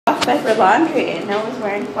diaper laundry, and Noah's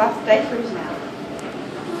wearing cloth diapers now.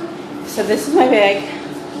 So this is my bag.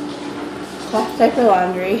 Cloth diaper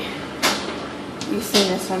laundry. You've seen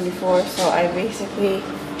this one before, so I basically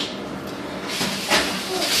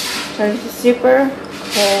turn it to super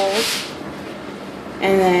cold,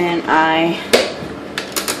 and then I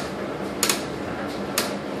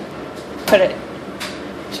put it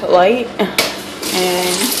to light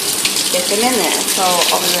and get them in there. So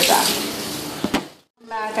I'll be right back. Come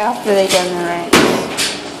back after they've done the rinse.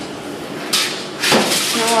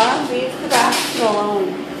 Noah, leave the basket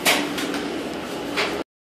alone.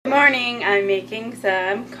 Good morning. I'm making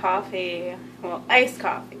some coffee. Well, iced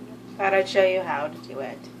coffee. Thought I'd show you how to do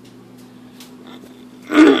it.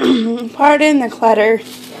 Pardon the clutter.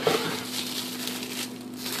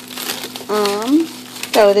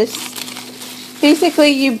 So this,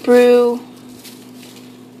 basically you brew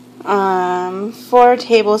 4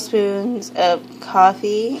 tablespoons of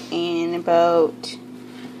coffee and about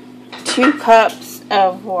 2 cups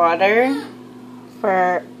of water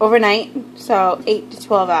for overnight, so 8 to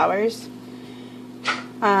 12 hours.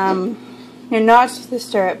 You're not supposed to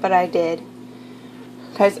stir it, but I did,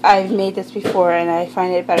 because I've made this before and I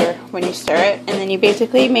find it better when you stir it. And then you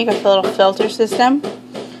basically make a little filter system.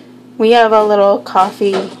 We have a little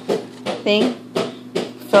coffee thing,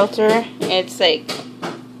 filter. It's like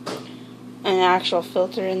an actual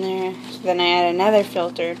filter in there. So then I add another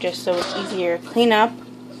filter just so it's easier to clean up.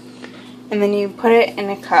 And then you put it in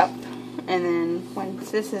a cup. And then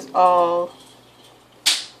once this is all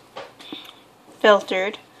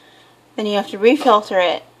filtered, then you have to refilter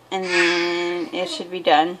it. And then it should be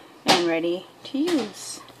done and ready to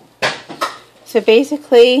use. So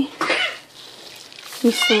basically,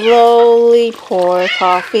 you slowly pour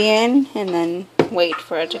coffee in and then wait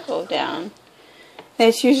for it to go down.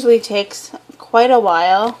 This usually takes quite a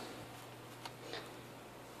while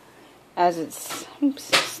as it's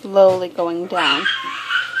slowly going down.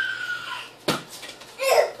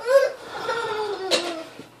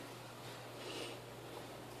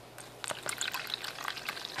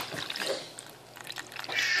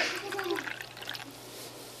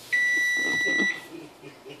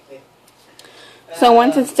 So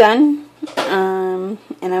once it's done, and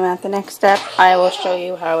I'm at the next step, I will show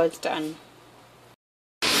you how it's done.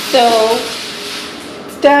 So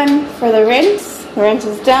it's done for the rinse. The rinse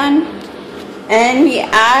is done, and we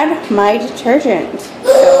add my detergent.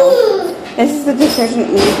 So this is the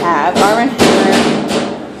detergent we have, Arm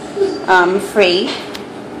 & Hammer free,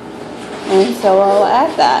 and so I'll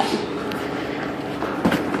add that.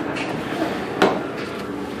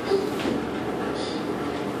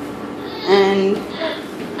 And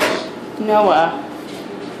Noah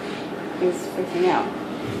is freaking out.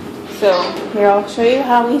 So here, I'll show you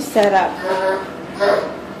how we set up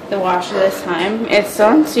the washer this time. It's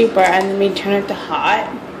on super, and then we turn it to hot,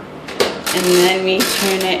 and then we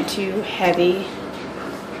turn it to heavy,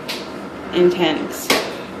 intense,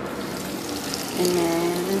 and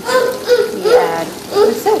then we add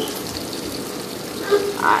the soap.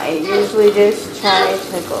 I usually just try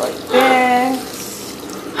to go like this.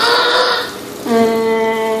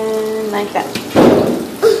 And like that.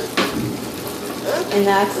 And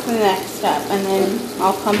that's the next step. And then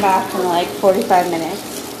I'll come back in like 45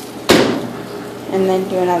 minutes and then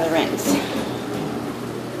do another rinse.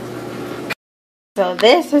 So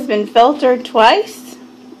this has been filtered twice,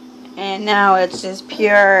 and now it's just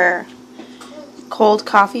pure cold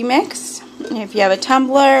coffee mix. And if you have a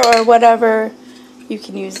tumbler or whatever, you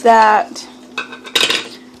can use that.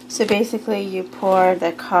 So basically you pour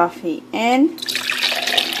the coffee in,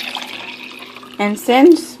 and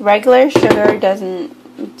since regular sugar doesn't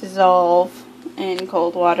dissolve in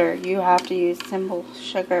cold water, you have to use simple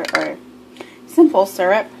sugar or simple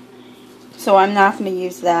syrup. So I'm not going to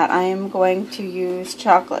use that. I am going to use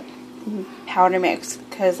chocolate powder mix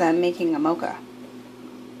because I'm making a mocha.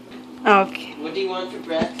 Okay. What do you want for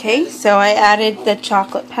bread? Okay, so I added the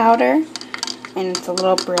chocolate powder. And it's a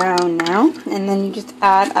little brown now. And then you just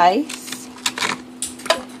add ice.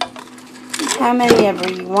 How many ever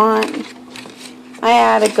you want. I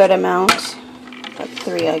add a good amount. About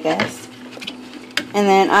 3, I guess. And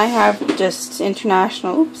then I have just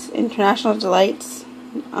International Delights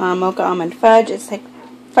Mocha Almond Fudge. It's like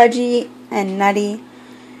fudgy and nutty,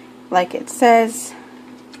 like it says.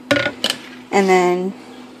 And then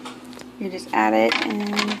you just add it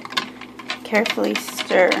and carefully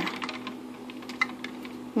stir.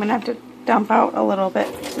 I'm going to have to dump out a little bit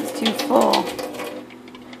because it's too full.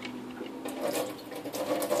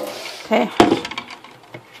 Okay.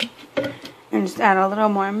 And just add a little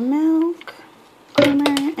more milk,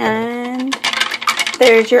 creamer, and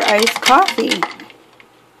there's your iced coffee.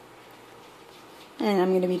 And I'm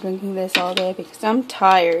going to be drinking this all day because I'm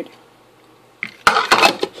tired.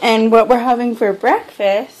 And what we're having for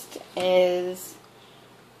breakfast is,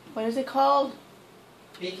 what is it called?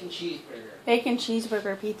 Bacon cheeseburger. Bacon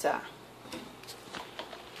cheeseburger pizza.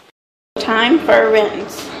 Time for a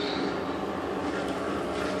rinse.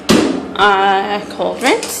 Cold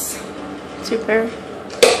rinse. Super.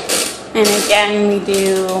 And again we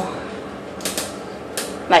do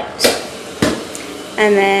light.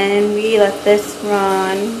 And then we let this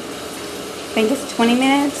run, I think it's 20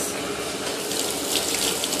 minutes.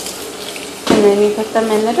 And then we put them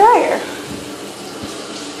in the dryer.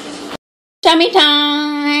 Tummy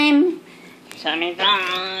time! Tummy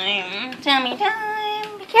time! Tummy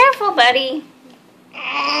time! Be careful, buddy.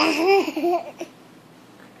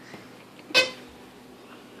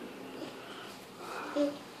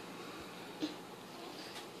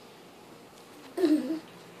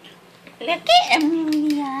 Look at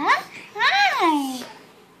Amelia. Hi.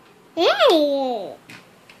 Hey.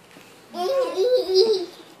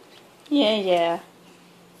 Yeah.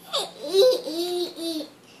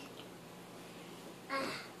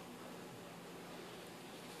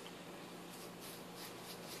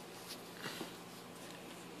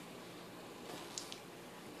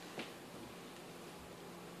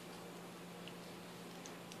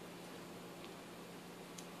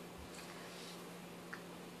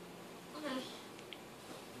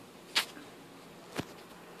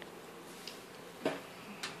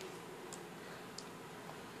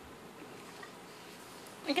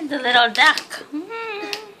 Look at the little duck.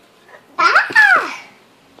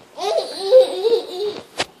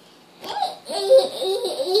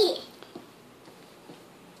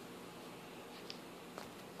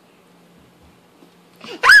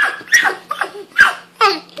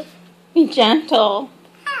 Be gentle.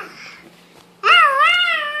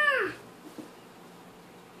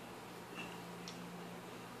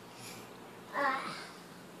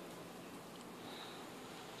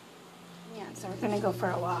 So we're gonna go for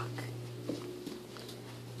a walk.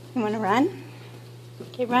 You wanna run?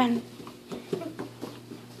 Okay, run.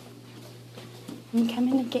 I'm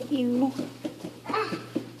coming to get you.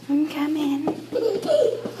 I'm coming.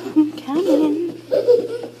 I'm coming.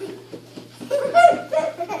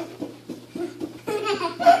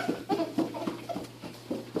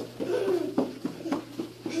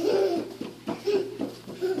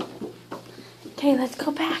 Okay, let's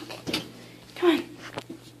go back. Come on.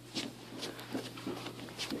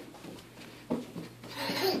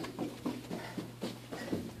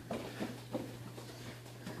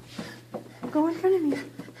 Go in front of me.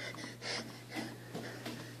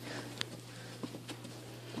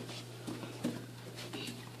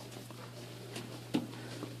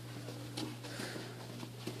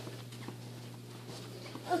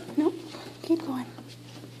 Nope, keep going.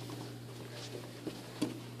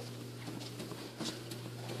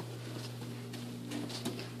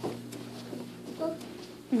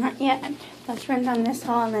 Not yet. Let's run down this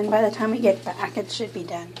hall and then by the time we get back it should be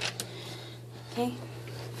done. Okay?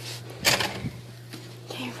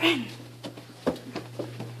 Okay, run.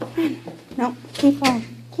 Run. Nope, keep going.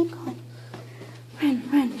 Keep going. Run.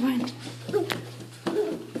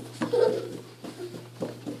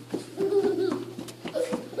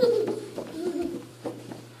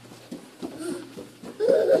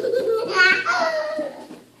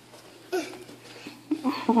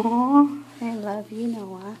 Aww, I love you,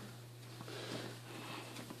 Noah.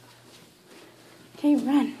 Okay,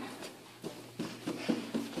 run.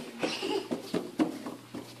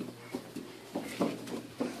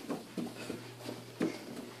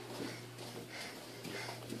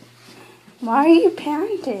 Why are you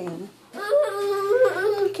panting?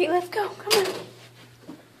 Okay, let's go. Come on.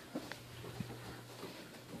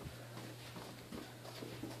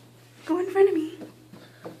 Go in front of me.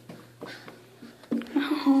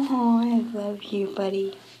 Oh, I love you,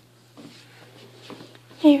 buddy.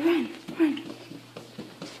 Hey, run.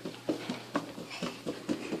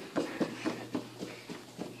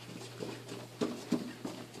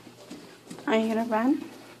 Are you gonna run?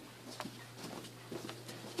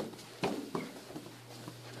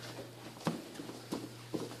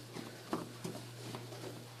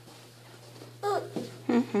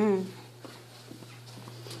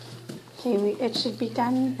 Okay, it should be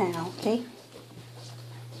done now, okay?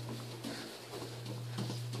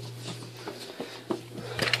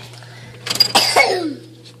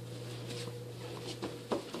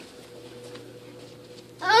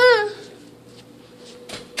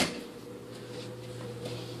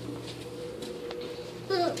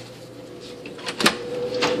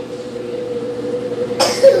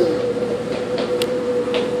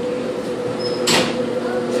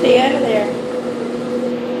 Stay out of there.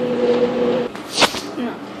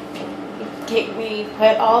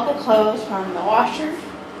 put all the clothes from the washer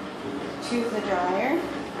to the dryer.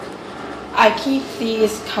 I keep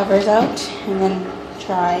these covers out and then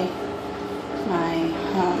dry my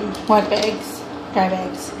wet bags, dry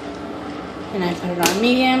bags, and I put it on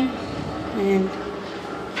medium and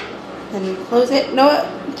then close it. No,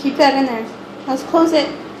 keep that in there. Let's close it.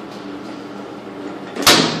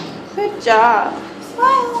 Good job.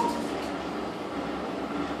 Smile.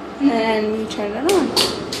 And then we turn it on.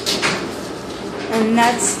 And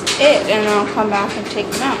that's it. And I'll come back and take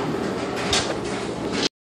them out.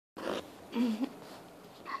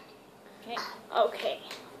 Okay.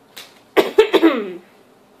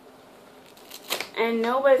 And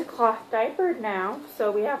Noah's cloth diapered now,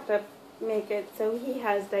 so we have to make it so he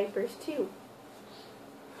has diapers too.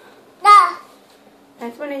 No.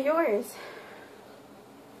 That's one of yours.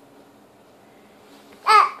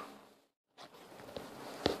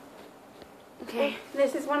 Okay,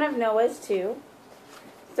 this is one of Noah's too.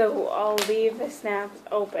 So I'll leave the snaps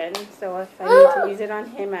open. So if I need to use it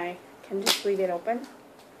on him, I can just leave it open.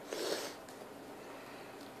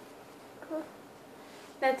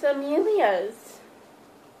 That's Amelia's.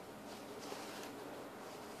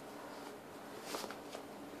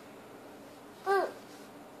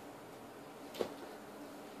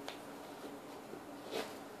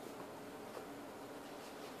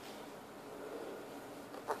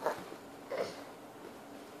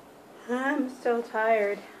 I'm still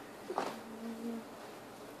tired.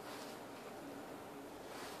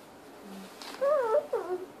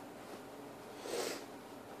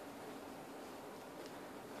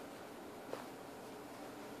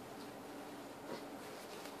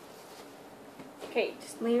 Okay,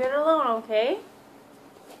 just leave it alone, okay?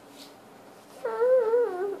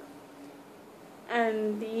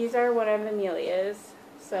 And these are one of Amelia's,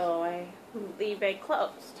 so I leave it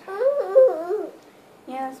closed.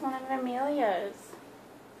 Yeah, that's one of Amelia's.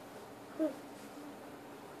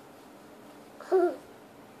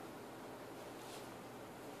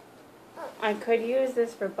 I could use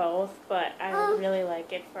this for both, but I really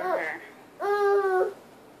like it for her.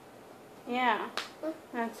 Yeah,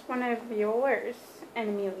 that's one of yours and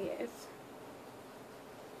Amelia's.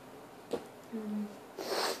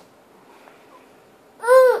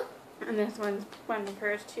 And this one's one of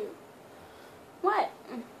hers too. What?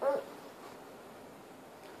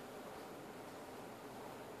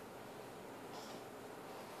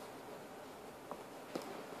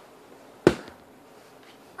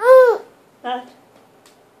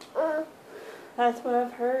 That's one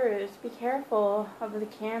of hers. Be careful of the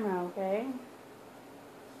camera, okay?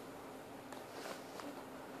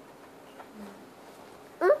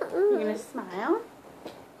 You gonna smile?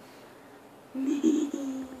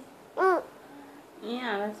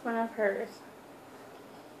 Yeah, that's one of hers.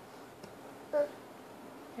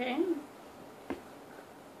 Okay.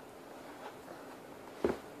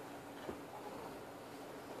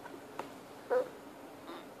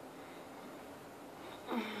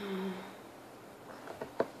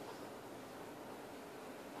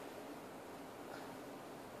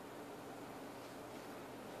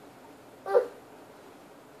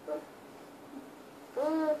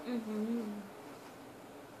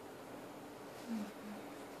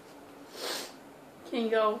 Can you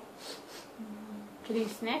go? Can you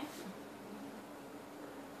sniff?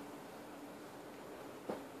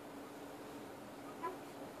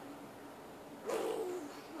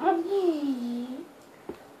 Okay.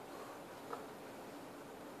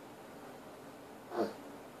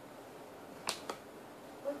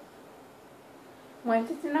 Once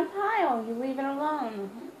it's in a pile, you leave it alone.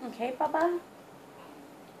 Okay, Papa?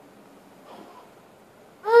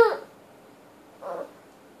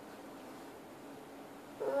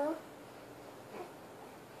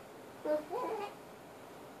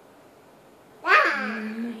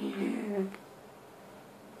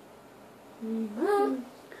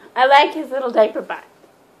 I like his little diaper butt.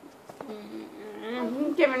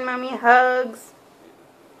 Giving Mommy hugs.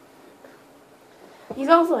 He's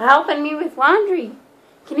also helping me with laundry.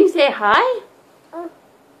 Can you say hi?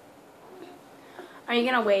 Are you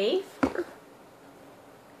gonna wave?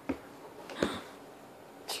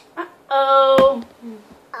 Uh-oh.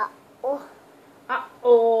 Uh-oh.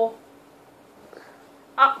 Uh-oh.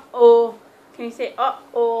 Uh-oh. Can you say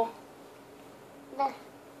uh-oh? No.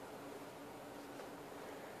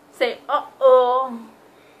 Say uh-oh.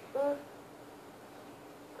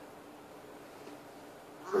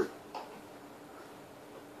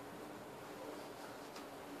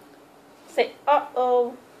 Say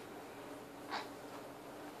uh-oh.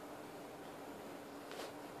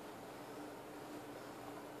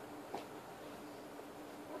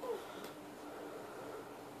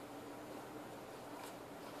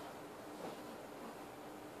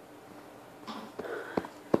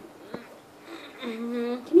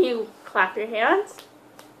 Can you clap your hands?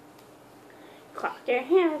 Clap your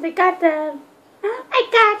hands. I got them. I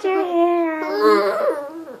got your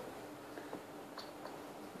hands.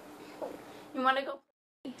 You want to go?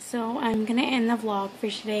 So I'm going to end the vlog for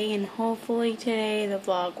today, and hopefully today the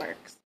vlog works.